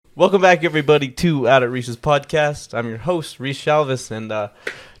Welcome back, everybody, to Out at Reese's podcast. I'm your host, Reese Shalvis, and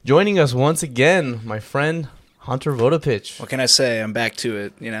joining us once again, my friend Hunter Vodopich. What can I say? I'm back to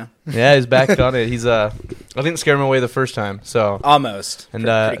it, you know? Yeah, he's back on it. He's I didn't scare him away the first time, so Almost. and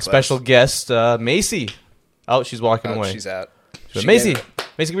Pretty special close. guest Macy. Oh, she's walking away. She's out. But She Macy, get it.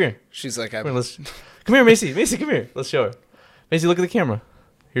 Macy, come here. She's like, Come here, come here, Macy. Macy, come here. Let's show her. Macy, look at the camera.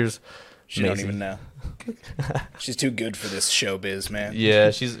 Here's she Macy. don't even know. She's too good for this showbiz, man. Yeah,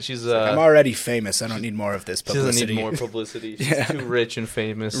 she's I'm already famous. I don't need more of this she publicity. doesn't need more publicity. She's Yeah. too rich and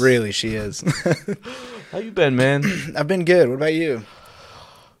famous. Really, she is. How you been, man? I've been good. What about you?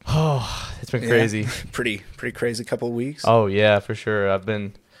 Oh, it's been Yeah. crazy. Pretty crazy couple of weeks. Oh yeah, for sure. I've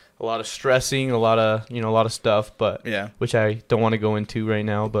been a lot of stressing, a lot of stuff, but Yeah. which I don't want to go into right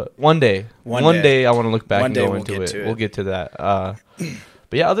now. But one day One day. I want to look back One and day go we'll into get it. to it. We'll get to that.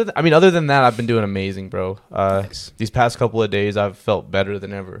 But yeah, other than that, I've been doing amazing, bro. Nice. These past couple of days, I've felt better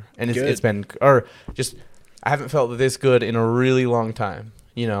than ever, and Good. it's been I haven't felt this good in a really long time.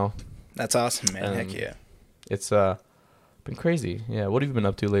 You know, That's awesome, man. Heck yeah. it's been crazy. Yeah, what have you been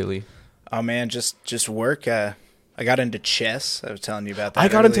up to lately? Oh man, just work. I got into chess. I was telling you about that. I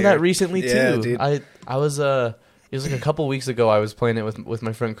got into earlier. that recently Yeah, too. dude. I was it was like a couple weeks ago. I was playing it with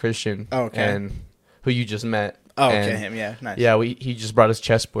my friend Christian, Oh, okay. and who you just met. Oh, okay, And, him. Yeah, nice. Yeah, he just brought his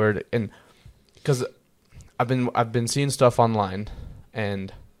chessboard, and because I've been seeing stuff online,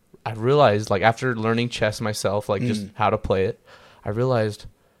 and I realized, like, after learning chess myself, like just how to play it, I realized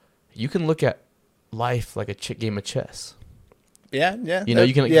you can look at life like a game of chess. Yeah. You know,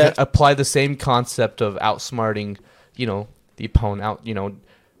 you can Yeah. apply the same concept of outsmarting, the opponent,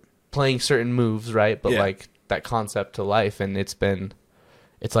 playing certain moves, right? But Yeah. like that concept to life, and it's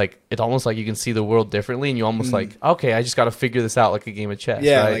almost like you can see the world differently, and you almost like, okay, I just got to figure this out like a game of chess.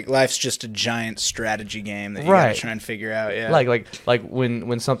 Yeah, right? like life's just a giant strategy game that you Right. gotta try and figure out. Yeah, like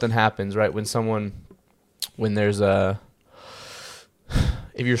when something happens, right? When there's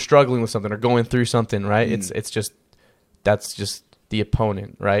if you're struggling with something or going through something, right? That's just the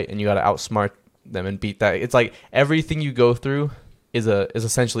opponent, right? And you got to outsmart them and beat that. It's like everything you go through is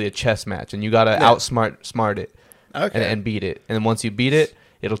essentially a chess match, and you got to outsmart it okay. and beat it. And then once you beat it,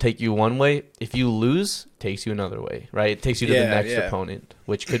 it'll take you one way. If you lose, it takes you another way, right? It takes you to the next opponent,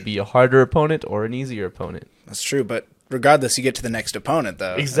 which could be a harder opponent or an easier opponent. That's true, but regardless, you get to the next opponent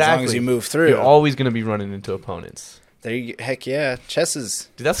though. Exactly. As long as you move through, You're always going to be running into opponents. there you go. Heck yeah, chess is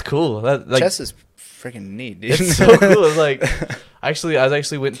Dude, that's cool. chess is freaking neat, dude. It's so cool. It's like, I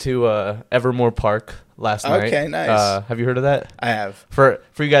actually went to Evermore Park last night. Okay, nice. Have you heard of that? I have. For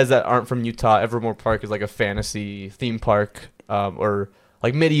you guys that aren't from Utah, Evermore Park is like a fantasy theme park, or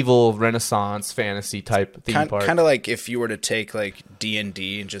like medieval Renaissance fantasy type theme park. Kind of like if you were to take like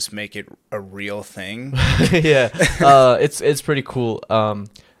D&D and just make it a real thing. Yeah, it's pretty cool.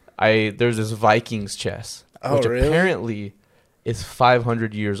 There's this Vikings chess, Oh, which really? apparently is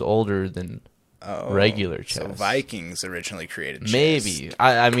 500 years older than regular chess. So Vikings originally created chess. Maybe.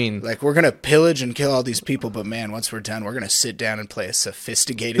 I mean, Like, we're going to pillage and kill all these people, but man, once we're done, we're going to sit down and play a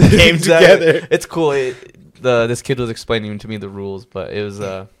sophisticated game Exactly. together. It's cool. This kid was explaining to me the rules, but it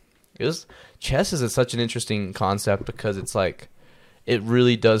was chess is such an interesting concept because it's like it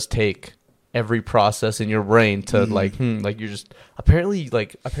really does take every process in your brain to like you're just apparently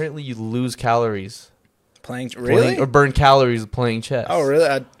you lose calories Really? or burn calories playing chess. Oh, really?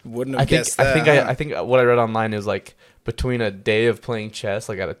 I wouldn't have guessed that. I think what I read online is like between a day of playing chess,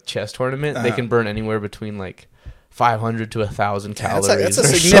 like at a chess tournament, they can burn anywhere between like 500 to 1,000 calories. That's a or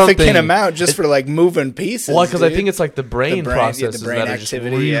significant something. amount just for like moving pieces. Well, because I dude. think it's like the brain, brain processes brain that are just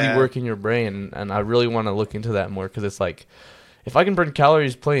activity, really yeah. working your brain, and I really want to look into that more because it's like if I can burn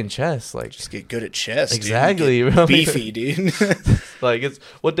calories playing chess, like just get good at chess. Exactly, Dude. bro. Get beefy, dude. like it's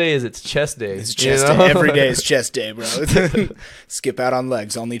what day is it? It's chess day. It's you chess know? day. Every day is chess day, bro. Skip out on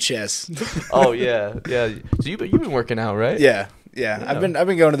legs, only chess. Oh yeah. So you've been working out, right? Yeah. I've been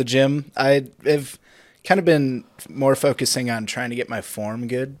going to the gym. I've kind of been more focusing on trying to get my form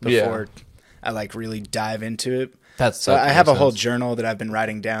good before I like really dive into it. So I have a whole journal that I've been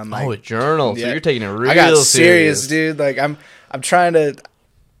writing down. Like, a journal. So yeah. you're taking it real I got serious, dude. Like I'm trying to.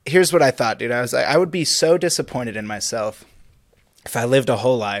 Here's what I thought, dude. I was like, I would be so disappointed in myself if I lived a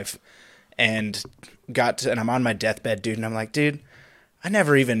whole life and and I'm on my deathbed, dude, and I'm like, dude, I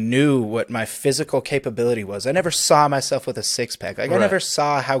never even knew what my physical capability was. I never saw myself with a six pack. Like I never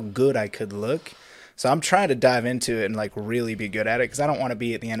saw how good I could look. So I'm trying to dive into it and like really be good at it because I don't want to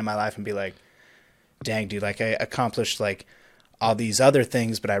be at the end of my life and be like, dang, dude, like I accomplished like all these other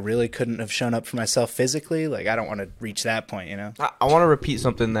things, but I really couldn't have shown up for myself physically. Like I don't want to reach that point, you know? I want to repeat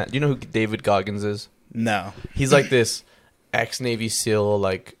something that, do you know who David Goggins is? No. He's like this ex-Navy SEAL,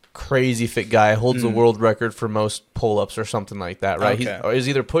 like crazy fit guy, holds the world record for most pull-ups or something like that, right? Okay. Or is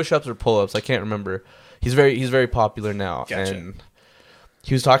either push-ups or pull-ups. I can't remember. He's very popular now. Gotcha. And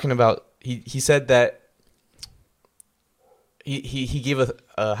he was talking about, he said that he gave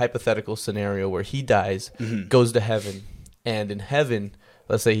a hypothetical scenario where he dies, goes to heaven, and in heaven,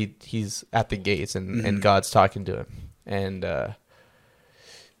 let's say he's at the gates and God's talking to him, and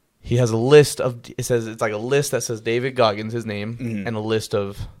he has a list of, it says, it's like a list that says David Goggins, his name, and a list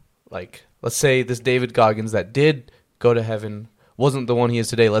of, like, let's say this David Goggins that did go to heaven wasn't the one he is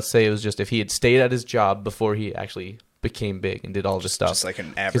today. Let's say it was just if he had stayed at his job before he actually became big and did all this stuff. Just like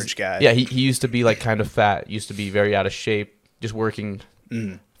an average guy. Yeah, he used to be like kind of fat, used to be very out of shape, just working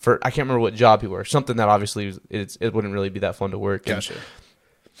for, I can't remember what job he worked, something that obviously it wouldn't really be that fun to work. Gotcha.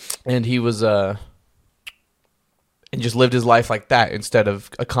 And he was and just lived his life like that instead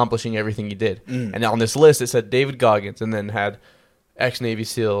of accomplishing everything he did. And on this list, it said David Goggins, and then had ex-Navy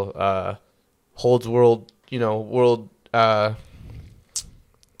SEAL, holds world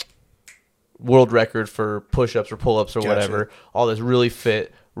record for push-ups or pull-ups or whatever. All this really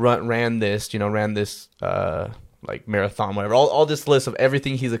fit, ran this like marathon, whatever. All this list of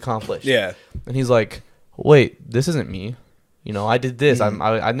everything he's accomplished. Yeah. And he's like, wait, this isn't me. I did this.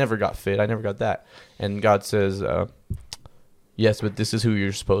 I never got fit. I never got that. And God says, yes, but this is who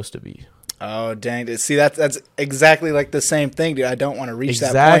you're supposed to be. Oh, dang. See, that's exactly like the same thing, dude. I don't want to reach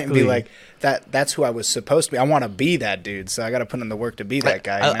that point and be like, that's who I was supposed to be. I want to be that dude, so I got to put in the work to be that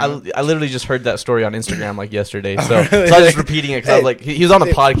guy. I literally just heard that story on Instagram like yesterday, so I was just repeating it because I was like, he was on a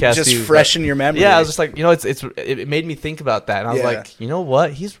podcast just too, fresh in your memory. Yeah, I was just like, it made me think about that, and I was like, you know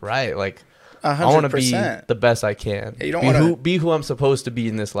what? He's right. Like, 100%. I want to be the best I can. Yeah, you don't want to be who I'm supposed to be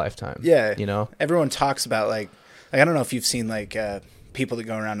in this lifetime. Yeah, everyone talks about like I don't know if you've seen like people that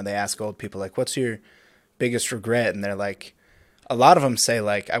go around and they ask old people like, "What's your biggest regret?" And they're like, a lot of them say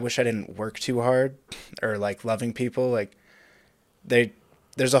like, "I wish I didn't work too hard," or like loving people. Like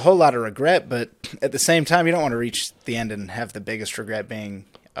there's a whole lot of regret, but at the same time, you don't want to reach the end and have the biggest regret being,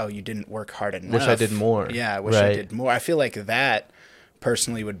 "Oh, you didn't work hard enough." Wish I did more. Yeah, I wish I did more. I feel like that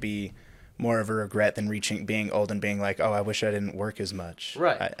personally would be more of a regret than being old and being like, oh, I wish I didn't work as much.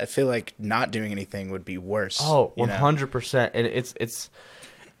 Right. I feel like not doing anything would be worse. Oh, 100%. And it's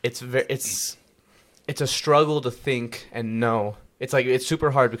a struggle to think and know. It's like, it's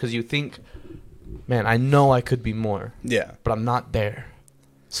super hard because you think, man, I know I could be more. Yeah. But I'm not there.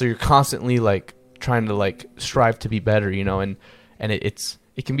 So you're constantly like trying to like strive to be better, and it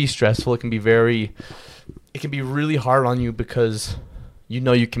can be stressful. It can be really hard on you because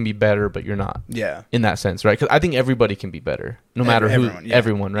you can be better, but you're not. Yeah. In that sense, right? Because I think everybody can be better, no matter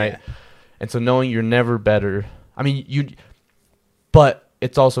everyone, right? Yeah. And so knowing you're never better, I mean, but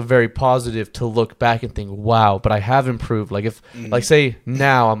it's also very positive to look back and think, wow, but I have improved. Like if, like say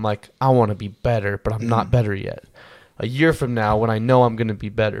now I'm like, I want to be better, but I'm not better yet. A year from now, when I know I'm going to be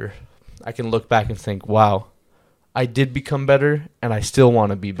better, I can look back and think, wow, I did become better and I still want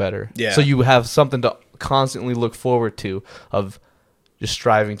to be better. Yeah. So you have something to constantly look forward to of just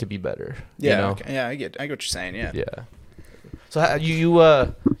striving to be better. Yeah. Okay. Yeah. I get what you're saying. Yeah. Yeah. So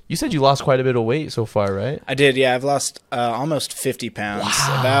you said you lost quite a bit of weight so far, right? I did. Yeah. I've lost almost 50 pounds.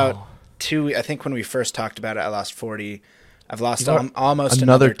 Wow. About I think when we first talked about it, I lost 40. I've lost almost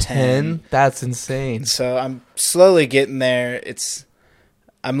another 10. That's insane. So I'm slowly getting there.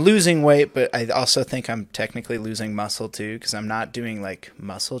 I'm losing weight, but I also think I'm technically losing muscle too because I'm not doing like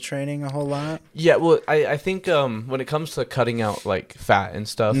muscle training a whole lot. Yeah, well, I think when it comes to cutting out like fat and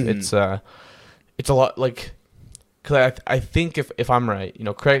stuff, it's a lot like, because I think if I'm right,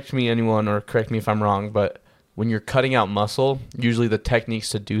 correct me anyone or correct me if I'm wrong, but when you're cutting out muscle, usually the techniques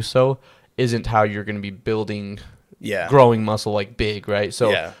to do so isn't how you're going to be building. Yeah. Growing muscle like big, right?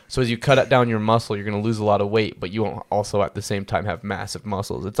 So yeah. So as you cut down your muscle, you're going to lose a lot of weight, but you won't also at the same time have massive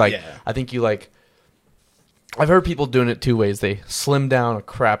muscles. It's like, I think I've heard people doing it two ways. They slim down a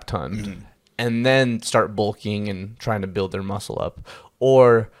crap ton and then start bulking and trying to build their muscle up.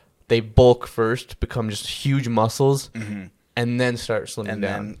 Or they bulk first, become just huge muscles, and then start slimming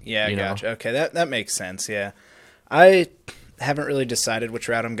down. Gotcha. Okay, that makes sense, yeah. I haven't really decided which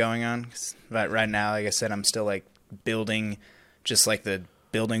route I'm going on. But right now, like I said, I'm still like building just like the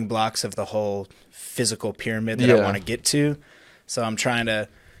building blocks of the whole physical pyramid that I want to get to. So I'm trying to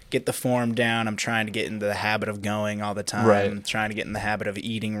get the form down. I'm trying to get into the habit of going all the time. Right. I'm trying to get in the habit of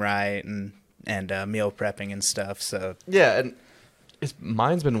eating right and meal prepping and stuff. So yeah, and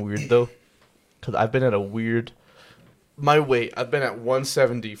mine's been weird though, because I've been at my weight. I've been at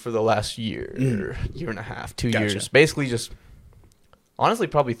 170 for the last year and a half, 2 years. Basically just honestly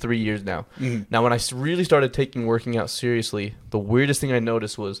probably 3 years now. Now, when I really started taking working out seriously, the weirdest thing I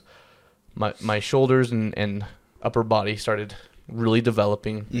noticed was my shoulders and upper body started really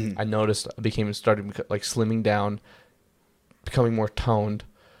developing. I noticed I started like slimming down, becoming more toned.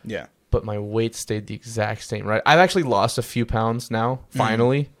 Yeah. But my weight stayed the exact same, right? I've actually lost a few pounds now,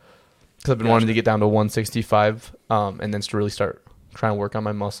 finally, because I've been wanting to get down to 165, and then to really start trying to work on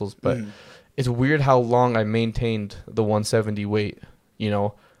my muscles. But it's weird how long I maintained the 170 weight,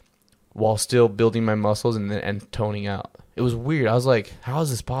 while still building my muscles and toning out. It was weird. I was like, how is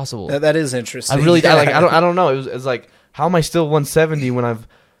this possible? That is interesting. I don't know. It's like, how am I still 170 when I've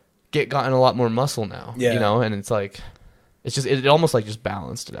gotten a lot more muscle now? Yeah. And it's like, it's just it almost like just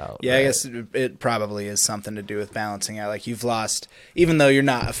balanced it out. Yeah, right? I guess it probably is something to do with balancing out. Like you've lost, even though you're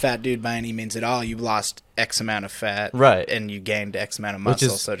not a fat dude by any means at all, you've lost X amount of fat, right? And you gained X amount of muscle,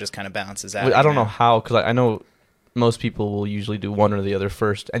 so it just kind of balances out. I don't know how, because I know most people will usually do one or the other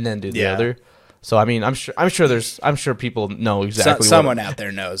first and then do the other. So I mean, I'm sure people know exactly. Someone out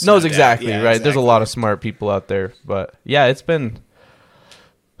there knows exactly, right? Exactly. There's a lot of smart people out there, but yeah, it's been.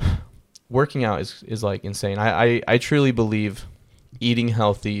 Working out is like insane. I truly believe eating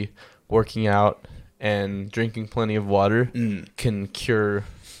healthy, working out, and drinking plenty of water can cure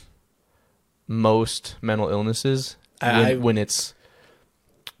most mental illnesses when it's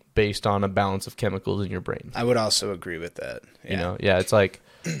based on a balance of chemicals in your brain. I would also agree with that. Yeah. It's like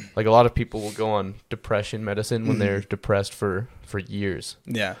a lot of people will go on depression medicine when they're depressed for years.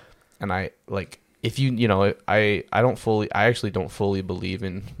 Yeah. And I like, if I actually don't fully believe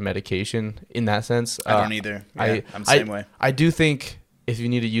in medication in that sense. I don't either. Yeah, I'm the same way. I do think if you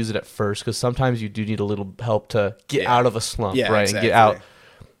need to use it at first, because sometimes you do need a little help to get out of a slump, right? Exactly. And get out.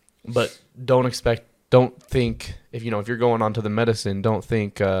 But don't think if you're going on to the medicine, don't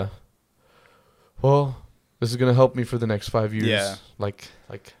think, well, this is gonna help me for the next 5 years. Yeah.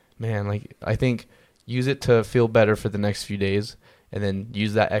 I think use it to feel better for the next few days, and then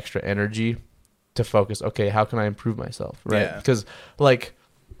use that extra energy to focus, okay, how can I improve myself, right? Yeah. Because, like,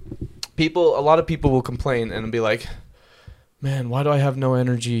 a lot of people will complain and be like, man, why do I have no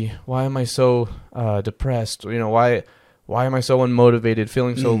energy? Why am I so depressed? Why am I so unmotivated,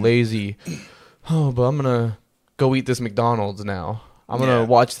 feeling so lazy? Oh, but I'm going to go eat this McDonald's now. I'm going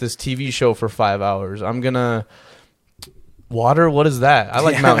to watch this TV show for 5 hours. I'm going to... Water? What is that? I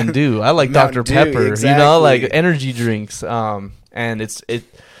like Mountain Dew. I like Dr. Pepper. Exactly. Like energy drinks. And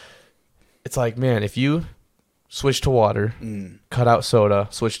it's like, man, if you switch to water, cut out soda,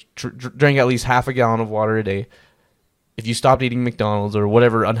 drink at least half a gallon of water a day. If you stopped eating McDonald's or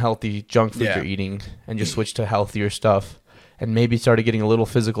whatever unhealthy junk food you're eating and just switch to healthier stuff, and maybe started getting a little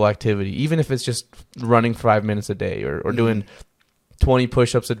physical activity, even if it's just running 5 minutes a day or doing 20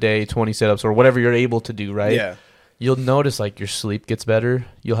 push-ups a day, 20 sit-ups, or whatever you're able to do, right? Yeah. You'll notice like your sleep gets better.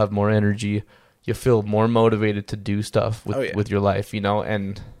 You'll have more energy. You'll feel more motivated to do stuff with your life,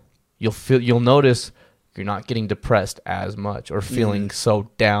 and you'll notice you're not getting depressed as much or feeling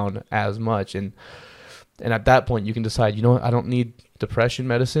so down as much. And at that point you can decide, I don't need depression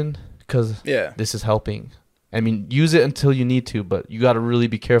medicine because this is helping. I mean, use it until you need to, but you got to really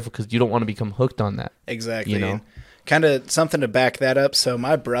be careful because you don't want to become hooked on that. Exactly. Kind of something to back that up. So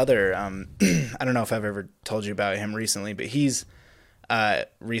my brother, I don't know if I've ever told you about him recently, but he's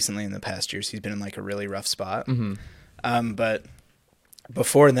recently in the past years, he's been in like a really rough spot. But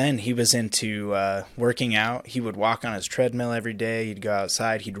before then, he was into working out. He would walk on his treadmill every day. He'd go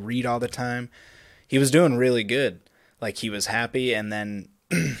outside. He'd read all the time. He was doing really good. Like, he was happy, and then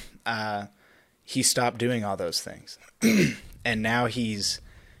he stopped doing all those things. And now he's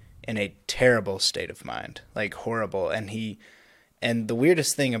in a terrible state of mind, like horrible. And the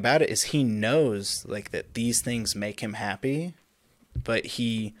weirdest thing about it is he knows like that these things make him happy, but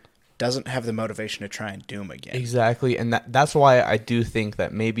he doesn't have the motivation to try and do them again. Exactly. And that's why I do think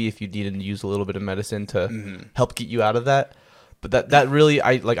that maybe if you needed to use a little bit of medicine to help get you out of that, but that really,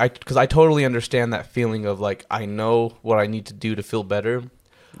 because I totally understand that feeling of like, I know what I need to do to feel better.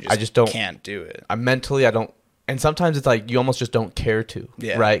 I just can't do it. I don't. And sometimes it's like, you almost just don't care to,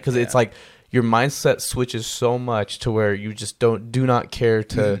 right? Because it's like your mindset switches so much to where you just do not care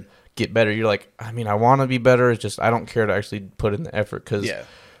to get better. You're like, I mean, I want to be better. It's just, I don't care to actually put in the effort because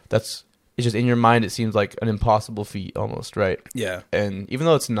it's just in your mind. It seems like an impossible feat almost, right? Yeah. And even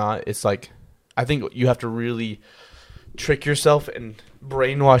though it's not, it's like, I think you have to really trick yourself and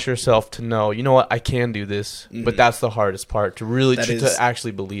brainwash yourself to know, you know what, I can do this. But that's the hardest part, to really to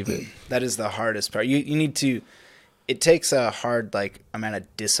actually believe it. That is the hardest part. You need to. It takes a hard amount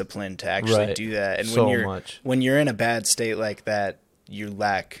of discipline to actually do that. And when you're in a bad state like that, you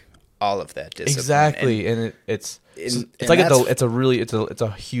lack all of that discipline. Exactly, and it's and like that's- it's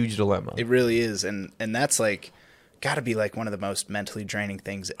a huge dilemma. It really is, and that's like got to be like one of the most mentally draining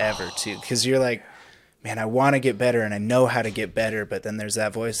things ever too, because you're like, man, I want to get better and I know how to get better, but then there's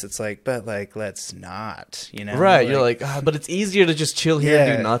that voice that's like, but like, let's not, you know? Right, you're like, but it's easier to just chill here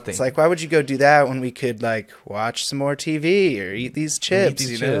and do nothing. It's like, why would you go do that when we could like watch some more TV or eat these chips?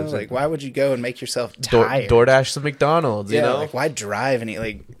 You know, like why would you go and make yourself tired? DoorDash some McDonald's, you know? Like why drive and eat?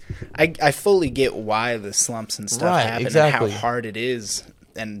 Like, I fully get why the slumps and stuff happen exactly. and how hard it is,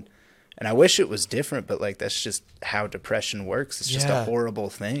 and I wish it was different, but like that's just how depression works. It's just a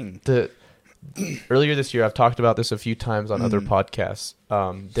horrible thing. Earlier this year, I've talked about this a few times on other podcasts.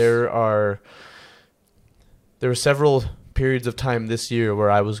 There were several periods of time this year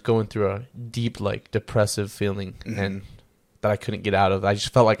where I was going through a deep, like, depressive feeling and that I couldn't get out of. I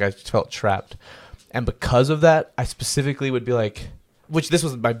just felt like I felt trapped. And because of that, I specifically would be like, which this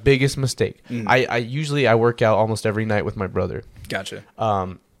was my biggest mistake. I usually work out almost every night with my brother. Gotcha.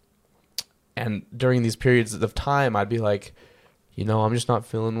 And during these periods of time, I'd be like, you know, I'm just not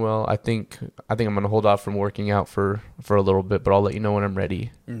feeling well. I think I'm going to hold off from working out for a little bit, but I'll let you know when I'm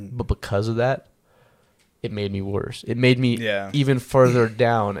ready. But because of that, it made me worse. It made me even further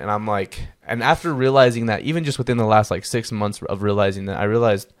down. And I'm like, and after realizing that, even just within the last like 6 months of realizing that, I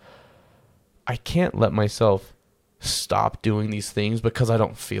realized I can't let myself stop doing these things because I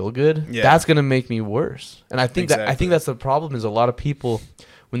don't feel good. Yeah. That's going to make me worse. And I think that's the problem is a lot of people,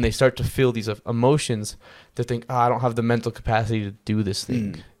 when they start to feel these emotions, they think, I don't have the mental capacity to do this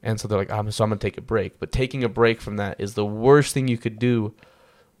thing. And so they're like, so I'm going to take a break. But taking a break from that is the worst thing you could do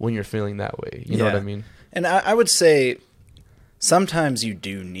when you're feeling that way. You know what I mean? And I would say sometimes you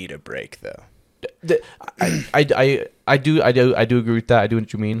do need a break, though. I do agree with that. I do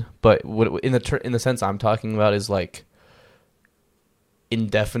what you mean. But in the sense I'm talking about is like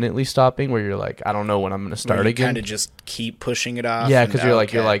indefinitely stopping, where you're like, I don't know when I'm going to start again. Kind of just keep pushing it off. Yeah, because you're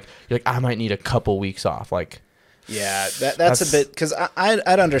like I might need a couple weeks off. Like, yeah, that's a bit, because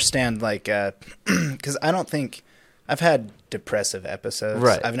I'd understand, like, because I don't think I've had depressive episodes.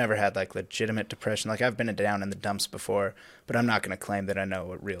 Right. I've never had like legitimate depression. Like I've been down in the dumps before, but I'm not going to claim that I know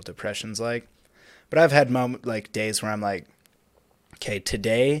what real depression's like. But I've had days where I'm like, okay,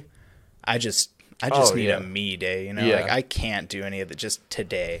 today I just need a me day, you know? Like I can't do any of it just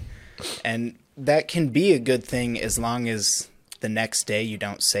today. And that can be a good thing as long as the next day you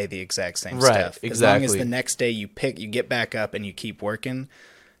don't say the exact same stuff. Exactly. As long as the next day you get back up and you keep working,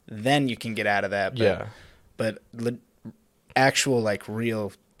 then you can get out of that. But actual like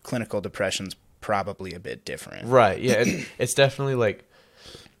real clinical depression's probably a bit different. Right. Yeah. It's definitely like,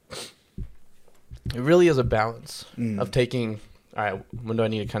 it really is a balance of taking, all right, when do I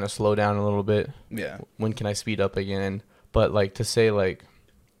need to kind of slow down a little bit? Yeah. When can I speed up again? But like to say,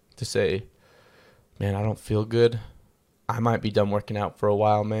 man, I don't feel good. I might be done working out for a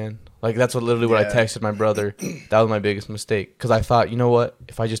while, man. Like that's what I texted my brother. That was my biggest mistake, because I thought, you know what?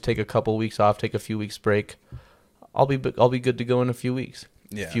 If I just take a couple weeks off, take a few weeks break, I'll be good to go in a few weeks.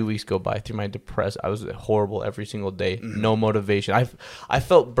 Yeah. A few weeks go by through my depressed. I was horrible every single day. No motivation. I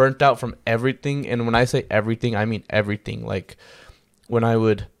felt burnt out from everything. And when I say everything, I mean everything. Like when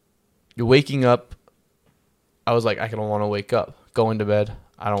you're waking up, I was like, I don't want to wake up. Going to bed,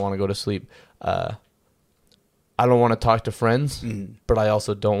 I don't want to go to sleep. I don't want to talk to friends, but I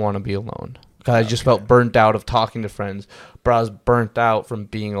also don't want to be alone. Because I just felt burnt out of talking to friends. But I was burnt out from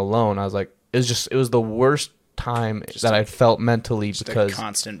being alone. I was like, it was the worst time that I felt mentally, because a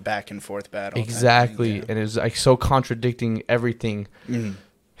constant back and forth battle. Exactly. And it was like so contradicting everything.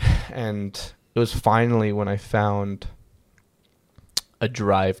 And it was finally when I found a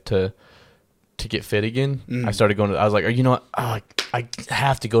drive to get fit again. I started going I was like, you know what? I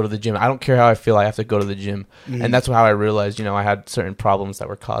have to go to the gym. I don't care how I feel. I have to go to the gym. And that's how I realized, you know, I had certain problems that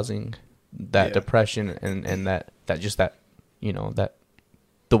were causing that depression and that you know, that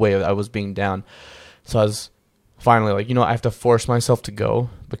the way I was being down. So I was finally like, you know, I have to force myself to go,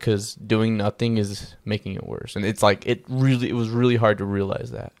 because doing nothing is making it worse. And it's like, it was really hard to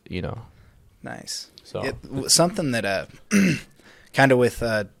realize that, you know. Nice. So something that kind of with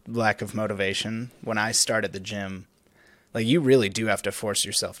lack of motivation, when I started the gym, like you really do have to force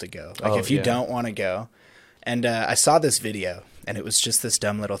yourself to go. Like if you don't want to go. And I saw this video, and it was just this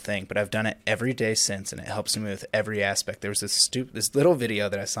dumb little thing, but I've done it every day since, and it helps me with every aspect. There was this little video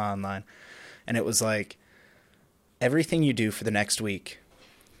that I saw online, and it was like, everything you do for the next week,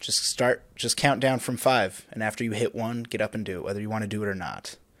 just count down from 5, and after you hit 1, get up and do it, whether you want to do it or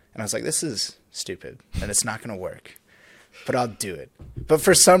not. And I was like, this is stupid, and it's not going to work. but I'll do it. But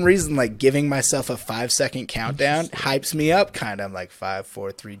for some reason, like giving myself a 5-second countdown hypes me up kind of. I'm like 5,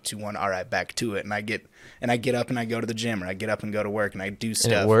 4, 3, 2, 1. All right, back to it. And I get up and I go to the gym, or I get up and go to work and I do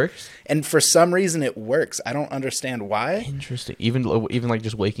stuff. And it works? And for some reason it works. I don't understand why. Interesting. Even like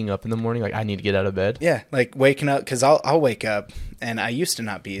just waking up in the morning, like I need to get out of bed. Yeah, like waking up, because I'll wake up, and I used to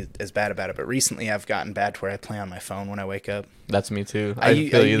not be as bad about it, but recently I've gotten bad to where I play on my phone when I wake up. That's me too. I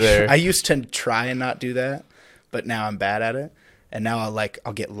feel you there. I used to try and not do that, but now I'm bad at it. And now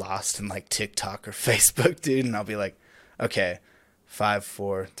I'll get lost in like TikTok or Facebook, dude, and I'll be like, okay, 5,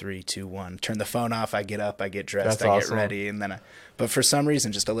 4, 3, 2, 1. Turn the phone off. I get up. I get dressed. That's I awesome. get ready, and then but for some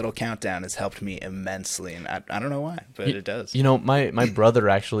reason, just a little countdown has helped me immensely, and I don't know why, but it does. You know, my brother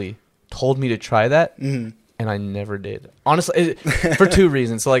actually told me to try that, and I never did. Honestly, for 2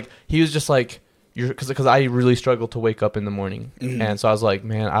 reasons. So like he was just like, because I really struggle to wake up in the morning, and so I was like,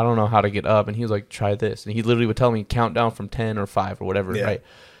 man, I don't know how to get up, and he was like, try this, and he literally would tell me count down from 10 or 5 or whatever, right?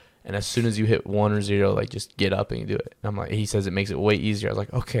 And as soon as you hit 1 or 0, like just get up and you do it. And I'm like, he says it makes it way easier. I was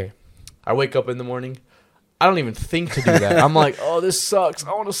like, okay. I wake up in the morning. I don't even think to do that. I'm like, oh, this sucks.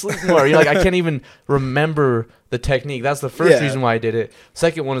 I want to sleep more. You know, like I can't even remember the technique. That's the first reason why I did it.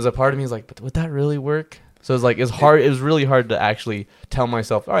 Second one is a part of me is like, but would that really work? So it's like it's hard. It was really hard to actually tell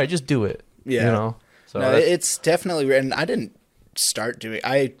myself, all right, just do it. Yeah. You know. So no, it's definitely. And I didn't start doing.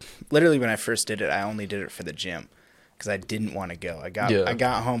 I literally when I first did it, I only did it for the gym. Because I didn't want to go. I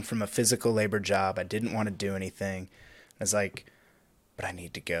got home from a physical labor job. I didn't want to do anything. I was like, but I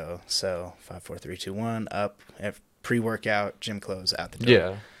need to go. So 5, 4, 3, 2, 1, up, pre-workout, gym clothes, out the door.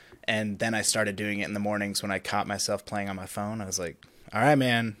 Yeah. And then I started doing it in the mornings when I caught myself playing on my phone. I was like, all right,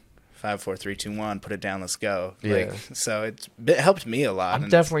 man, 5, 4, 3, 2, 1, put it down, let's go. Yeah. Like, so it helped me a lot. I'm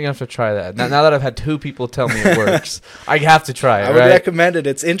definitely going to have to try that. Now that I've had 2 people tell me it works, I have to try it, I would recommend it.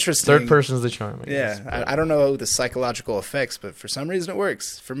 It's interesting. Third person's the charm, I guess. Yeah. I don't know the psychological effects, but for some reason it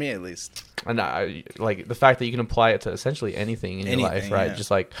works. For me, at least. And I like the fact that you can apply it to essentially anything in your life, right? Yeah. Just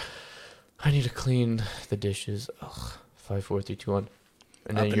like, I need to clean the dishes. Ugh, 5, 4, 3, 2, 1.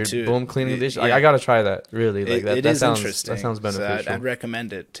 And then you're boom cleaning the dishes. Yeah. I gotta try that. Really, like that sounds interesting. That sounds beneficial. So I'd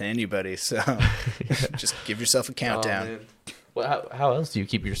recommend it to anybody. So just give yourself a countdown. Well, how else do you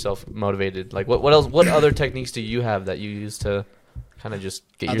keep yourself motivated? Like what else? What other techniques do you have that you use to kind of just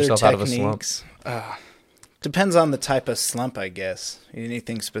get yourself out of a slump? Depends on the type of slump, I guess.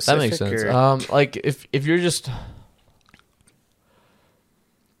 Anything specific? That makes sense. Like if you're just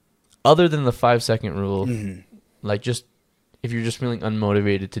other than the 5-second rule, like just. If you're just feeling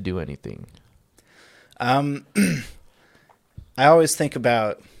unmotivated to do anything. I always think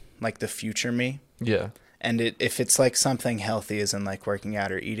about like the future me. Yeah. And if it's like something healthy as in like working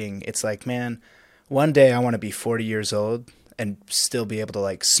out or eating, it's like, man, one day I want to be 40 years old and still be able to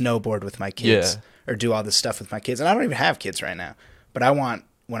like snowboard with my kids or do all this stuff with my kids. And I don't even have kids right now, but I want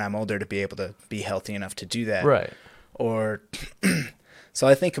when I'm older to be able to be healthy enough to do that. Right. Or so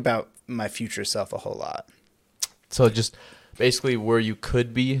I think about my future self a whole lot. So just basically where you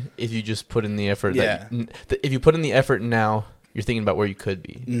could be if you just put in the effort. Yeah. If you put in the effort now, you're thinking about where you could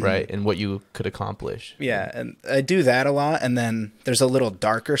be, right? And what you could accomplish. Yeah, and I do that a lot. And then there's a little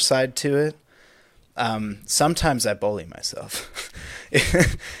darker side to it. Sometimes I bully myself.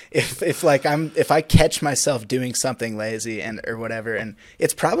 if I catch myself doing something lazy or whatever, and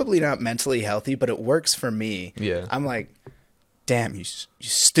it's probably not mentally healthy, but it works for me. Yeah. I'm like, damn, you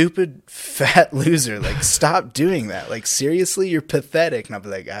stupid fat loser. Like, stop doing that. Like, seriously, you're pathetic. And I'll be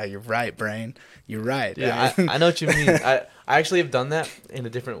like, you're right, brain. You're right. Yeah, I know what you mean. I actually have done that in a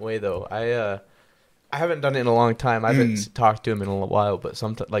different way, though. I haven't done it in a long time. I haven't talked to him in a while, but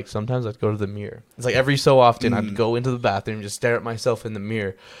sometimes I'd go to the mirror. It's like every so often I'd go into the bathroom and just stare at myself in the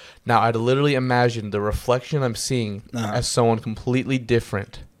mirror. Now, I'd literally imagine the reflection I'm seeing as someone completely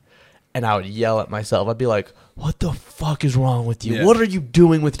different, and I would yell at myself. I'd be like, what the fuck is wrong with you? Yeah. What are you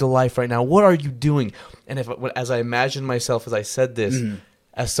doing with your life right now? What are you doing? And as I imagined myself as I said this,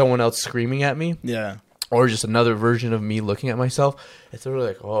 as someone else screaming at me, or just another version of me looking at myself, it's really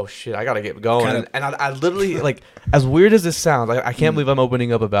like, oh shit, I gotta get going. And I literally, like, as weird as this sounds, I can't believe I'm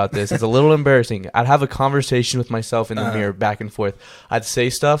opening up about this. It's a little embarrassing. I'd have a conversation with myself in the mirror, back and forth. I'd say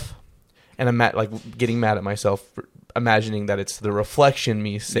stuff, and I'm getting mad at myself for imagining that it's the reflection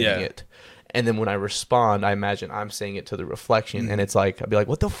me saying it. And then when I respond, I imagine I'm saying it to the reflection. And it's like, I'd be like,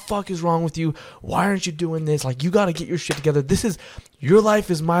 what the fuck is wrong with you? Why aren't you doing this? Like, you got to get your shit together. Your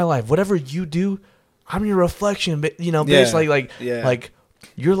life is my life. Whatever you do, I'm your reflection. But, bitch, like,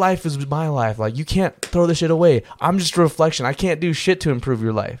 your life is my life. Like, you can't throw this shit away. I'm just a reflection. I can't do shit to improve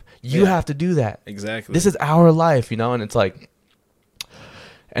your life. You have to do that. Exactly. This is our life, and it's like,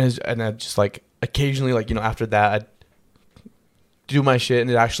 and I just like, occasionally, like, after that, I'd do my shit, and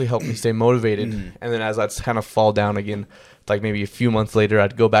it actually helped me stay motivated. And then as I'd kind of fall down again, like maybe a few months later,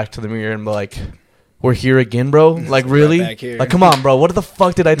 I'd go back to the mirror and be like, we're here again, bro? Like, really? Right back here. Like, come on, bro. What the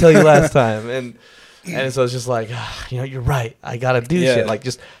fuck did I tell you last time? And so it's just like, you're right. I got to do shit. Like,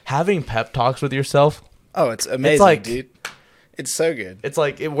 just having pep talks with yourself. Oh, it's amazing, like, dude. It's so good. It's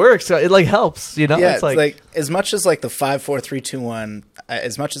like, it works. It, like, helps, you know? Yeah, it's like as much as, like, the 5, 4, 3, 2, 1,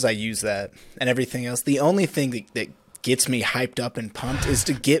 as much as I use that and everything else, the only thing that gets me hyped up and pumped is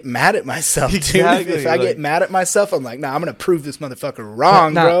to get mad at myself, exactly. dude. If I get mad at myself, I'm like, nah, I'm going to prove this motherfucker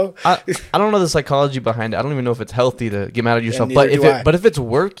wrong, bro. I don't know the psychology behind it. I don't even know if it's healthy to get mad at yourself. Yeah, but if it's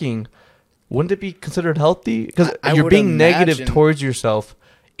working, wouldn't it be considered healthy? Because you're would being negative imagine towards yourself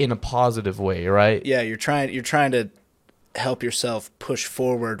in a positive way, right? Yeah, you're trying to help yourself push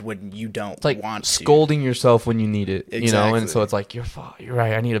forward when you don't It's like want to. scolding yourself when you need it, you know? And Exactly. so it's like, you're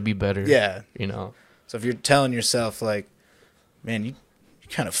right, I need to be better. Yeah. You know? So if you're telling yourself, like, man, you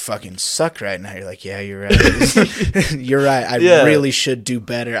kind of fucking suck right now, you're like, yeah, you're right. You're right. I really should do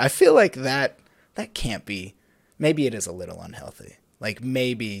better. I feel like that can't be. Maybe it is a little unhealthy. Like,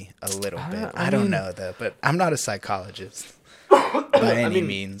 maybe a little bit. I don't know, though. But I'm not a psychologist by any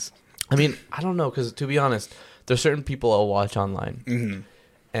means. I mean, I don't know, because to be honest, there's certain people I'll watch online,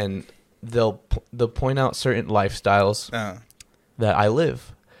 and they'll point out certain lifestyles that I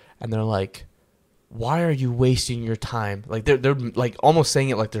live, and they're like, why are you wasting your time? Like, they're like almost saying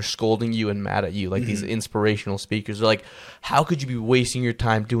it like they're scolding you and mad at you, like these inspirational speakers. They're like, how could you be wasting your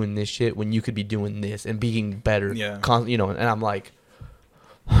time doing this shit when you could be doing this and being better? Yeah. You know, and I'm like,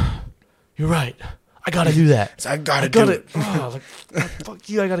 you're right. I gotta do that. So I gotta do it. Like, fuck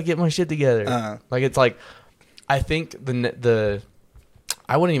you. I gotta get my shit together. Like, it's like, I think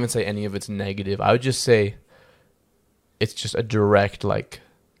I wouldn't even say any of it's negative. I would just say it's just a direct, like,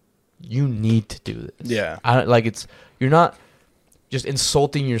 you need to do this. Yeah. You're not just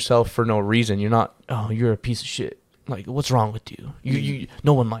insulting yourself for no reason. You're not, oh, you're a piece of shit. Like, what's wrong with you? You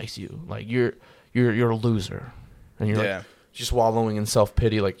no one likes you. Like, you're a loser. And you're like just wallowing in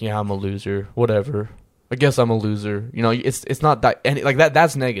self-pity, like, yeah, I'm a loser. Whatever. I guess I'm a loser. You know, it's not that, and like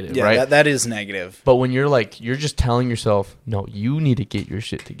that's negative, right? Yeah, that is negative. But when you're just telling yourself, no, you need to get your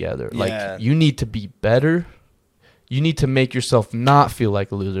shit together. Like, you need to be better. You need to make yourself not feel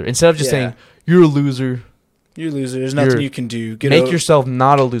like a loser. Instead of just saying, you're a loser. You're a loser. There's nothing you can do. Make yourself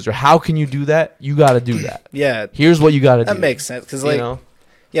not a loser. How can you do that? You got to do that. Yeah. Here's what you got to do. That makes sense. Because, like, you know?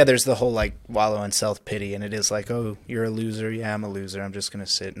 Yeah, there's the whole, like, wallow in self-pity, and it is like, oh, you're a loser. Yeah, I'm a loser. I'm just going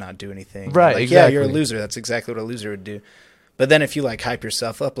to sit and not do anything. Right, like, exactly. Yeah, you're a loser. That's exactly what a loser would do. But then if you, like, hype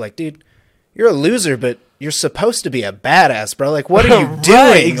yourself up, like, dude, you're a loser, but you're supposed to be a badass, bro. Like, what are you doing?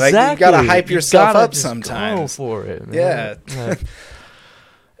 Right, exactly. Like, you got to hype yourself up just sometimes. Go for it, man. Yeah.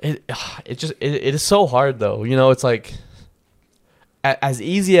 It is so hard, though. You know, it's like, as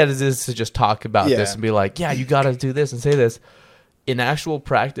easy as it is to just talk about this and be like, yeah, you got to do this and say this. In actual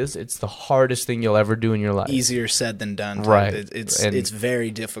practice, it's the hardest thing you'll ever do in your life. Easier said than done. Right. It's very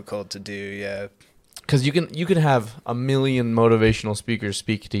difficult to do, yeah. Because you can have a million motivational speakers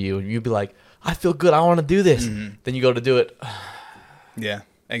speak to you, and you'd be like, I feel good, I want to do this. Then you go to do it. Yeah,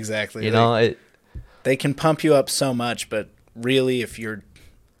 exactly. You know, they can pump you up so much, but really, if you're,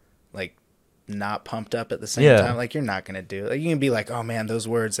 like, not pumped up at the same time, like, you're not going to do it. Like, you can be like, oh, man, those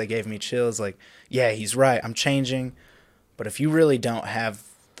words, they gave me chills. Like, yeah, he's right, I'm changing. But if you really don't have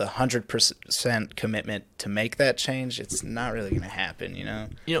the 100% commitment to make that change, it's not really going to happen, you know?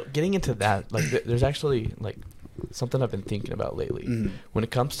 You know, getting into that, like, there's actually, like, something I've been thinking about lately. When it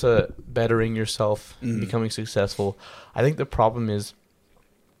comes to bettering yourself, becoming successful, I think the problem is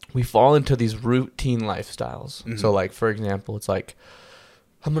we fall into these routine lifestyles. So, like, for example, it's like,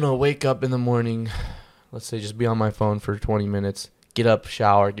 I'm going to wake up in the morning, let's say just be on my phone for 20 minutes, get up,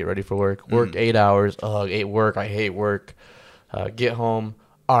 shower, get ready for work, 8 hours, I hate work, get home,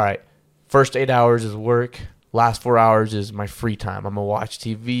 all right, first 8 hours is work, last 4 hours is my free time. I'm going to watch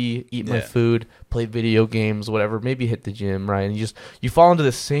TV, eat my food, play video games, whatever, maybe hit the gym, right? And you fall into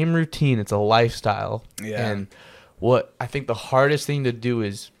the same routine. It's a lifestyle. Yeah. And what I think the hardest thing to do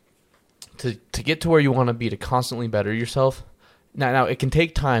is to get to where you want to be, to constantly better yourself. Now, it can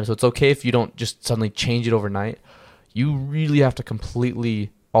take time, so it's okay if you don't just suddenly change it overnight. You really have to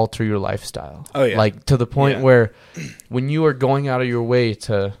completely alter your lifestyle. Oh, yeah. Like, to the point where when you are going out of your way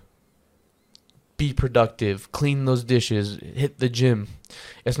to be productive, clean those dishes, hit the gym,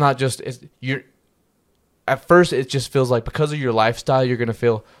 it's not just, at first it just feels like, because of your lifestyle, you're going to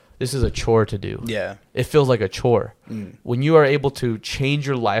feel this is a chore to do. Yeah. It feels like a chore. When you are able to change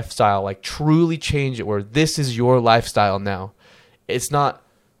your lifestyle, like truly change it, where this is your lifestyle now, it's not,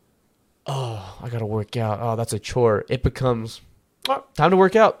 oh, I got to work out. Oh, that's a chore. It becomes, oh, time to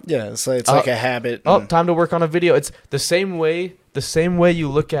work out. Yeah, it's like a habit. Oh, time to work on a video. It's the same way you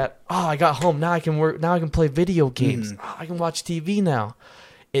look at, oh, I got home, now I can work, now I can play video games. Oh, I can watch TV now.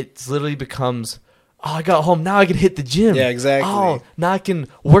 It literally becomes, oh, I got home, now I can hit the gym. Yeah, exactly. Oh, now I can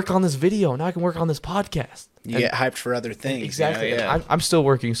work on this video. Now I can work on this podcast. You get hyped for other things. Exactly. You know? Yeah. I'm still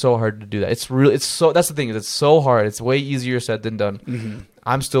working so hard to do that. It's that's the thing. It's so hard. It's way easier said than done. Mm-hmm.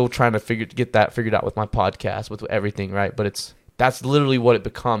 I'm still trying to get that figured out with my podcast, with everything, right? But that's literally what it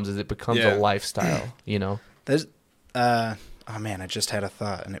becomes. Is it becomes a lifestyle, you know? There's, oh man, I just had a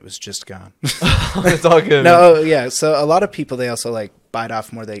thought and it was just gone. It's all good. No, yeah. So a lot of people, they also like bite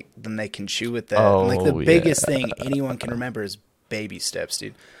off more than they can chew with that. Oh, And, like the biggest thing anyone can remember is baby steps,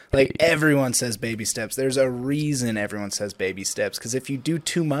 dude. Like everyone says baby steps. There's a reason everyone says baby steps, because if you do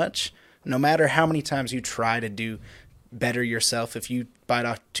too much, no matter how many times you try to do better yourself, if you bite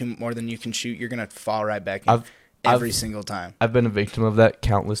off more than you can chew, you're gonna fall right back in every single time. I've been a victim of that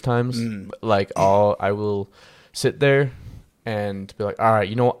countless times. Like I will sit there and be like, all right,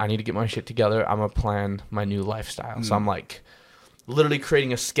 you know what? I need to get my shit together. I'm gonna plan my new lifestyle. So I'm like literally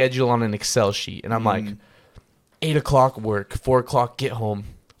creating a schedule on an Excel sheet, and I'm like 8 o'clock work, 4 o'clock get home,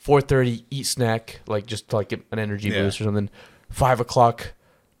 4:30 eat snack, like just to like get an energy boost or something. 5 o'clock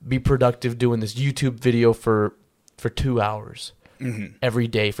be productive doing this YouTube video for 2 hours every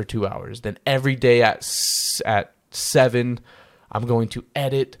day for 2 hours. Then every day at 7, I'm going to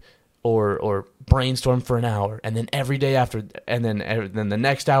edit or brainstorm for an hour, and then every day after, and then the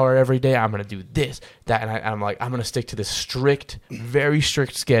next hour every day I'm gonna do this, that, and I'm like, I'm gonna stick to this very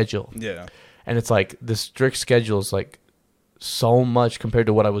strict schedule. Yeah. And it's like the strict schedule is like so much compared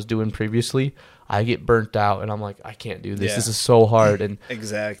to what I was doing previously. I get burnt out, and I'm like, I can't do this. Yeah. This is so hard. And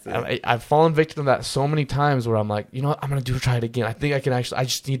Exactly. I've fallen victim of that so many times where I'm like, you know what, I'm gonna try it again. I think I can actually. I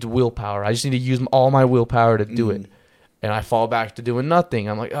just need the willpower. I just need to use all my willpower to do it. And I fall back to doing nothing.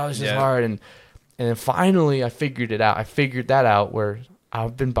 I'm like, oh, this is hard. And then finally, I figured it out. I figured that out where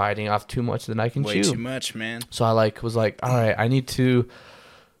I've been biting off too much than I can Way chew. too much, man. So I was like, all right, I need to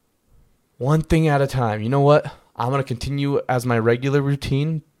one thing at a time. You know what? I'm gonna continue as my regular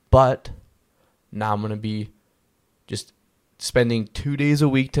routine, but now I'm gonna be just spending 2 days a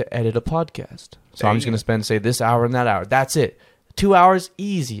week to edit a podcast. So I'm just gonna spend, say, this hour and that hour. That's it. 2 hours,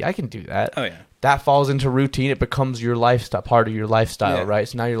 easy. I can do that. Oh yeah. That falls into routine. It becomes your lifestyle, part of your lifestyle, right?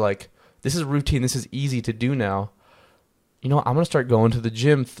 So now you're like, this is routine. This is easy to do now. You know, I'm going to start going to the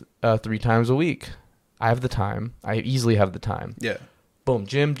gym 3 times a week. I have the time. I easily have the time. Yeah. Boom,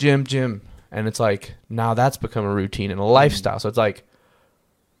 gym. And it's like, now that's become a routine and a lifestyle. So it's like,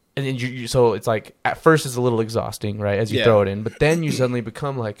 and then so it's like, at first it's a little exhausting, right? As you throw it in. But then you suddenly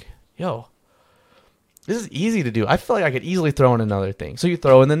become like, yo, this is easy to do. I feel like I could easily throw in another thing. So you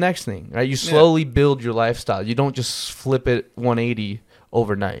throw in the next thing, right? You slowly build your lifestyle. You don't just flip it 180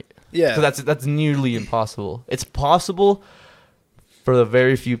 overnight. Yeah. So that's nearly impossible. It's possible for the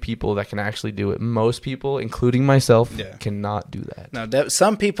very few people that can actually do it. Most people, including myself, cannot do that. No,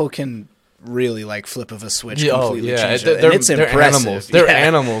 some people can really like flip of a switch completely change it. They're, and it's they're impressive. animals. They're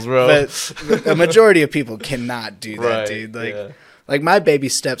animals, bro. But a majority of people cannot do that, dude. Like my baby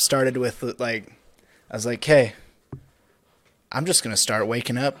step started with like, I was like, hey, I'm just going to start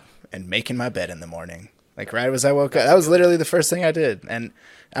waking up and making my bed in the morning. Like right as I woke up, that was literally the first thing I did. And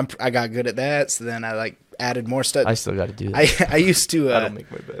I got good at that. So then I like added more stuff. I still got to do that. I used to. I don't make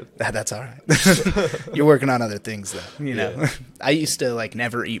my bed. That's all right. You're working on other things though, you know. I used to like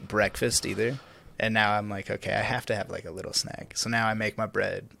never eat breakfast either. And now I'm like, okay, I have to have like a little snack. So now I make my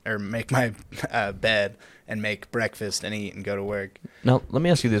bed and make breakfast and eat and go to work. Now, let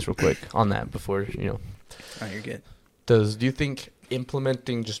me ask you this real quick on that before, you know. Oh, you're good. Do you think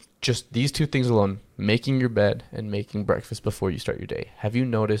implementing just these two things alone, making your bed and making breakfast before you start your day, have you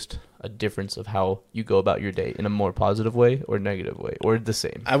noticed a difference of how you go about your day in a more positive way or negative way or the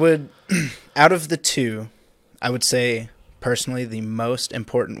same? I would, out of the two, I would say personally the most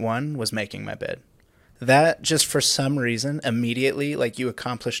important one was making my bed. That just for some reason, immediately, like you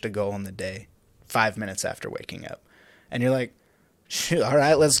accomplished a goal in the day 5 minutes after waking up. And you're like, shoot, all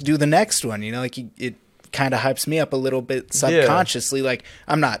right, let's do the next one. You know, like it kind of hypes me up a little bit subconsciously. Yeah. Like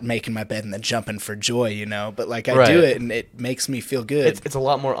I'm not making my bed and then jumping for joy, you know, but like I do it and it makes me feel good. It's a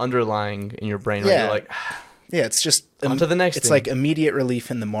lot more underlying in your brain. Right? Yeah. You're like, yeah, it's just on to the next it's thing. like immediate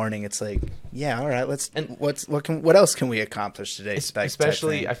relief in the morning. It's like, yeah, all right, what else can we accomplish today?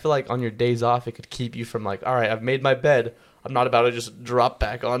 Especially, I feel like on your days off, it could keep you from like, all right, I've made my bed. I'm not about to just drop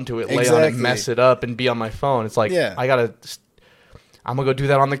back onto it, lay on it, mess it up, and be on my phone. It's like, I'm gonna go do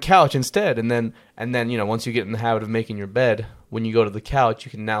that on the couch instead. And then, you know, once you get in the habit of making your bed, when you go to the couch,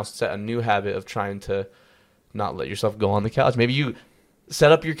 you can now set a new habit of trying to not let yourself go on the couch. Maybe you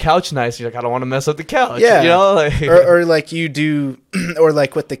set up your couch nice. You're like, I don't want to mess up the couch. Yeah. You know, like, or like you do, or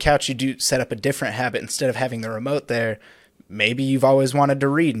like with the couch, you do set up a different habit instead of having the remote there. Maybe you've always wanted to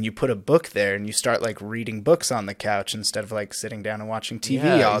read and you put a book there and you start like reading books on the couch instead of like sitting down and watching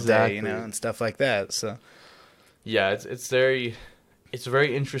TV all day, you know, and stuff like that. So yeah, it's very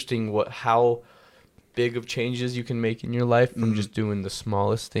interesting how big of changes you can make in your life from just doing the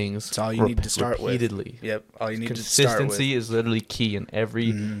smallest things. It's all you need to start repeatedly. with. Yep, all you need to start with. Consistency is literally key in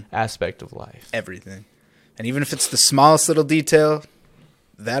every aspect of life. Everything. And even if it's the smallest little detail,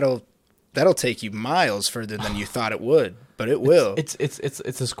 that'll take you miles further than you thought it would, but it will. It's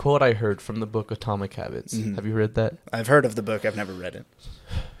this quote I heard from the book Atomic Habits. Have you read that? I've heard of the book. I've never read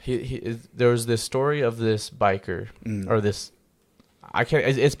it. There was this story of this biker or this. I can't.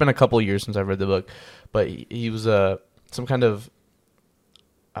 It's been a couple of years since I've read the book, but he was some kind of.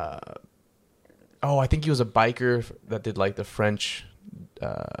 I think he was a biker that did like the French.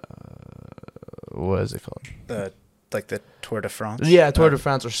 What is it called? Like the Tour de France? Yeah, Tour de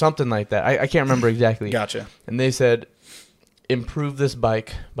France or something like that. I can't remember exactly. Gotcha. And they said, improve this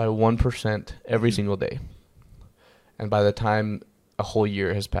bike by 1% every single day. And by the time a whole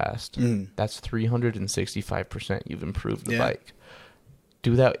year has passed, that's 365% you've improved the bike.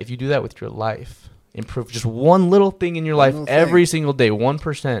 Do that. If you do that with your life, improve just one little thing in your life every single day,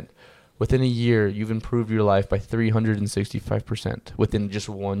 1%. Within a year, you've improved your life by 365% within just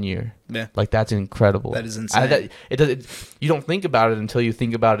 1 year. Yeah. Like, that's incredible. That is insane. You don't think about it until you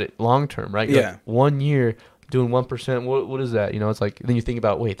think about it long term, right? Yeah. Like 1 year doing 1%, what is that? You know, it's like, then you think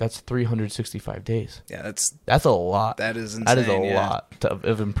about, wait, that's 365 days. Yeah, that's a lot. that is insane. That is a lot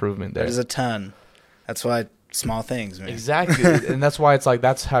of improvement there. That is a ton. That's why small things, man. Exactly. And that's why it's like,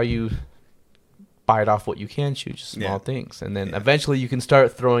 that's how you bite off what you can chew, just small things. And then eventually you can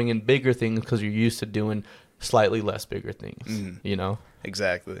start throwing in bigger things because you're used to doing slightly less bigger things, you know?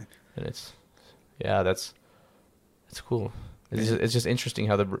 Exactly. And it's cool. It's just interesting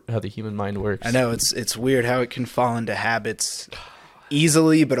how the human mind works. I know it's weird how it can fall into habits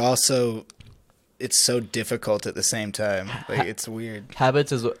easily, but also it's so difficult at the same time. Like, it's weird.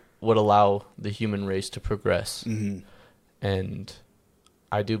 Habits is what allow the human race to progress. And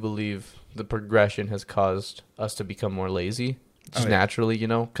I do believe the progression has caused us to become more lazy, just naturally, you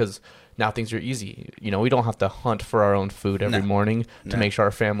know, because now things are easy. You know, we don't have to hunt for our own food every morning to make sure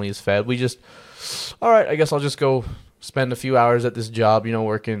our family is fed. We just, all right, I guess I'll just go spend a few hours at this job, you know,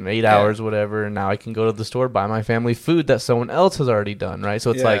 working 8 hours, whatever, and now I can go to the store, buy my family food that someone else has already done, right?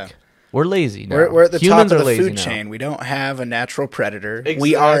 So it's like, we're lazy now. We're at the Humans top of the are food now. chain. We don't have a natural predator. Exactly.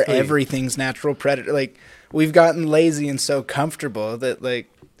 We are everything's natural predator. Like, we've gotten lazy and so comfortable that, like,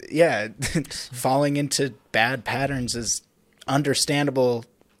 falling into bad patterns is understandable.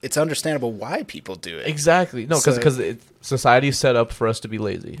 It's understandable why people do it. Exactly. No, because society is set up for us to be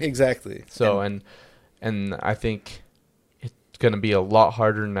lazy. Exactly. So, and I think it's going to be a lot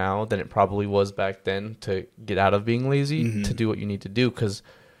harder now than it probably was back then to get out of being lazy, to do what you need to do, because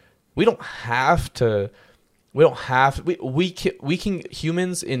we don't have to. We can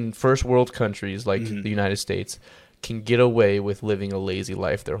humans in first world countries like the United States can get away with living a lazy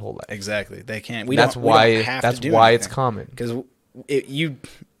life their whole life. Exactly. They can't. That's why it's common. Because you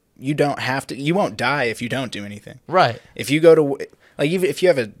don't have to. You won't die if you don't do anything. Right. If you go to, like, even if you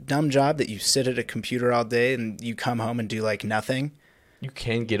have a dumb job that you sit at a computer all day and you come home and do like nothing, you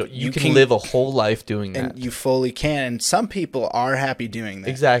can live a whole life doing that. And you fully can. And some people are happy doing that.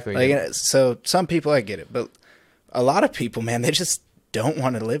 Exactly. Like, so some people, I get it, but a lot of people, man, they just don't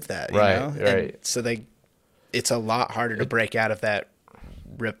want to live that. You know? Right. And so it's a lot harder to break out of that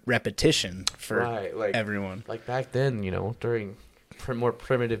repetition for everyone. Like back then, you know, during more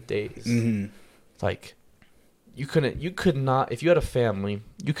primitive days, like you could not, if you had a family,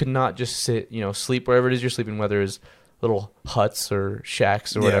 you could not just sit, you know, sleep wherever it is you're sleeping, whether it's little huts or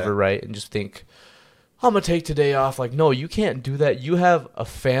shacks or whatever, right? And just think, I'm going to take today off. Like, no, you can't do that. You have a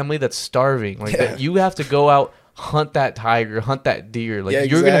family that's starving. Like, that you have to go out, hunt that tiger, hunt that deer. Like,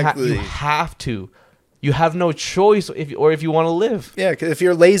 you're going to you have to. You have no choice if you want to live. Yeah, because if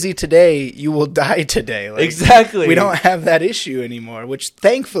you're lazy today, you will die today. Like, exactly. We don't have that issue anymore, which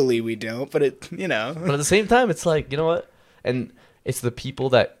thankfully we don't. But But at the same time, it's like, you know what? And it's the people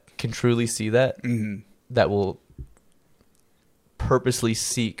that can truly see that that will purposely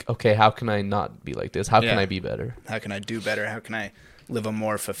seek, okay, how can I not be like this? How can I be better? How can I do better? How can I live a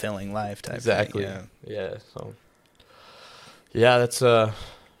more fulfilling life type exactly thing? Yeah. So that's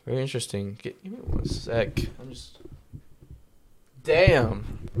very interesting. Give me one sec.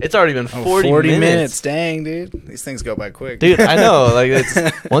 Damn, It's already been 40 minutes. Dang, dude. These things go by quick. Dude, I know. Like,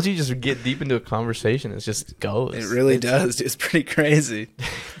 it's once you just get deep into a conversation, it just goes. It really does. It's pretty crazy.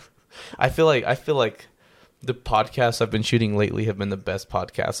 I feel like the podcasts I've been shooting lately have been the best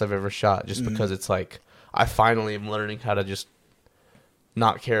podcasts I've ever shot, just because it's like I finally am learning how to just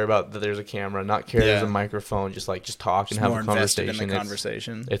not care about that there's a camera, not care there's a microphone, just talk and have a conversation. In the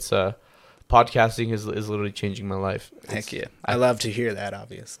conversation. It's podcasting is literally changing my life. Heck yeah. I love to hear that,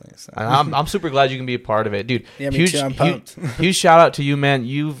 obviously. So. I'm super glad you can be a part of it, dude. Yeah, me too. I'm pumped. Huge shout out to you, man.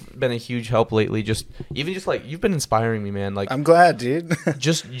 You've been a huge help lately. Just like you've been inspiring me, man. Like, I'm glad, dude.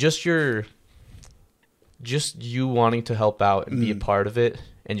 just you wanting to help out and be a part of it,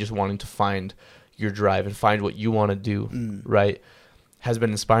 and just wanting to find your drive and find what you want to do, right, has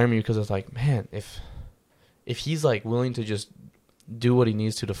been inspiring me, because it's like, man, if he's like willing to just do what he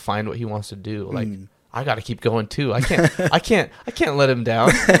needs to find what he wants to do, like I got to keep going too. I can't let him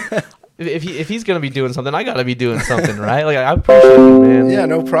down. If he's gonna be doing something, I gotta be doing something, right? Like, I appreciate you, man. Yeah,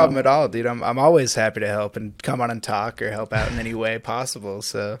 no problem at all, dude. I'm always happy to help and come on and talk or help out in any way possible.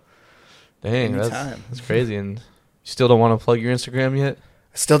 So, dang, that's crazy. And you still don't want to plug your Instagram yet?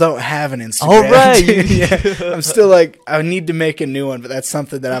 I still don't have an Instagram. Oh, right. Yeah. I'm still like, I need to make a new one, but that's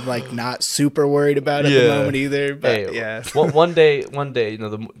something that I'm like not super worried about at the moment either. But hey, yeah. Well, one day, you know,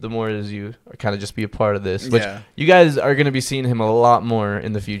 the more as you kind of just be a part of this, which you guys are going to be seeing him a lot more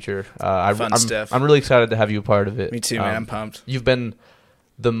in the future. Fun stuff. I'm really excited to have you a part of it. Me too, man. I'm pumped. You've been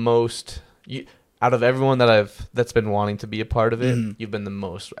the most, out of everyone that's been wanting to be a part of it, you've been the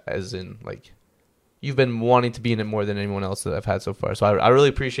most, as in like, you've been wanting to be in it more than anyone else that I've had so far. So I really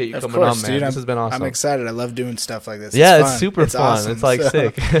appreciate you coming on, man. Dude, this has been awesome. I'm excited. I love doing stuff like this. Yeah, it's super fun. Awesome. It's like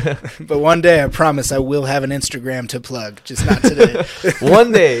sick. But one day, I promise, I will have an Instagram to plug. Just not today.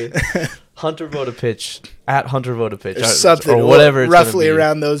 One day, Hunter Votapitch at Hunter Votapitch or something, or whatever. It's roughly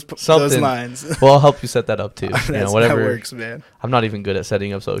around those lines. Well, I'll help you set that up too. Whatever that works, man. I'm not even good at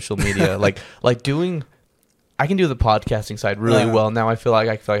setting up social media. like doing. I can do the podcasting side really well. Now I feel like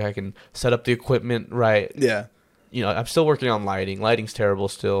I can set up the equipment right. Yeah. You know, I'm still working on lighting. Lighting's terrible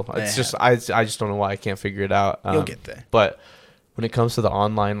still. It's just I just don't know why I can't figure it out. You'll get there. But when it comes to the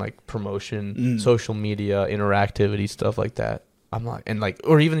online like promotion, social media, interactivity, stuff like that, I'm like, and like,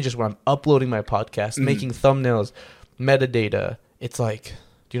 or even just when I'm uploading my podcast, making thumbnails, metadata, it's like,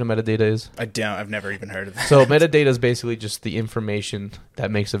 do you know what metadata is? I don't. I've never even heard of that. So metadata is basically just the information that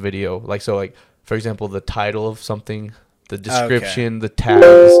makes a video. Like, so like, for example, the title of something, the description, the tags.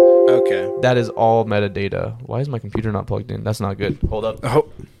 Okay. That is all metadata. Why is my computer not plugged in? That's not good. Hold up. Oh.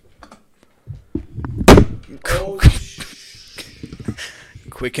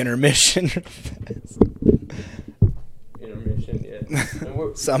 Quick intermission. Intermission,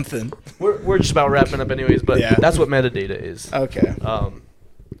 yeah. Something. We're just about wrapping up anyways, but that's what metadata is. Okay.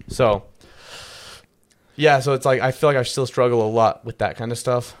 So... yeah, so it's like I feel like I still struggle a lot with that kind of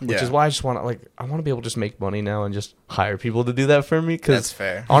stuff, which is why I just want to I want to be able to just make money now and just hire people to do that for me. Cause that's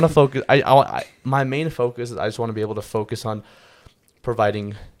fair. I want to focus. My main focus is I just want to be able to focus on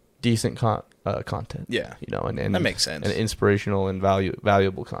providing decent content. Yeah, you know, and that makes sense. And inspirational and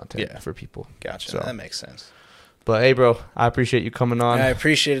valuable content for people. Gotcha. So, that makes sense. But hey, bro, I appreciate you coming on. I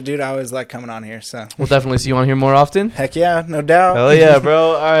appreciate it, dude. I always like coming on here. So we'll definitely see you on here more often. Heck yeah, no doubt. Hell yeah,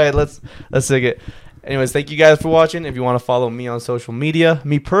 bro. All right, let's take it. Anyways, thank you guys for watching. If you want to follow me on social media,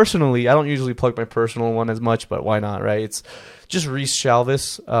 me personally, I don't usually plug my personal one as much, but why not, right? It's just Reese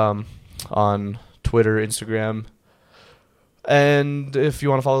Shalvis on Twitter, Instagram. And if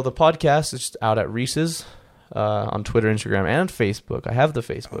you want to follow the podcast, it's just out at Reese's on Twitter, Instagram, and Facebook. I have the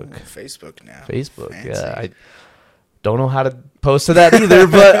Facebook. Oh, Facebook now. Facebook, fancy. Yeah. I don't know how to post to that either,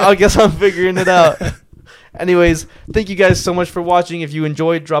 but I guess I'm figuring it out. Anyways, thank you guys so much for watching. If you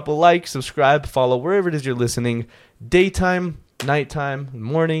enjoyed, drop a like, subscribe, follow wherever it is you're listening. Daytime, nighttime,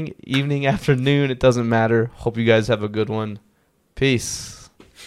 morning, evening, afternoon, it doesn't matter. Hope you guys have a good one. Peace.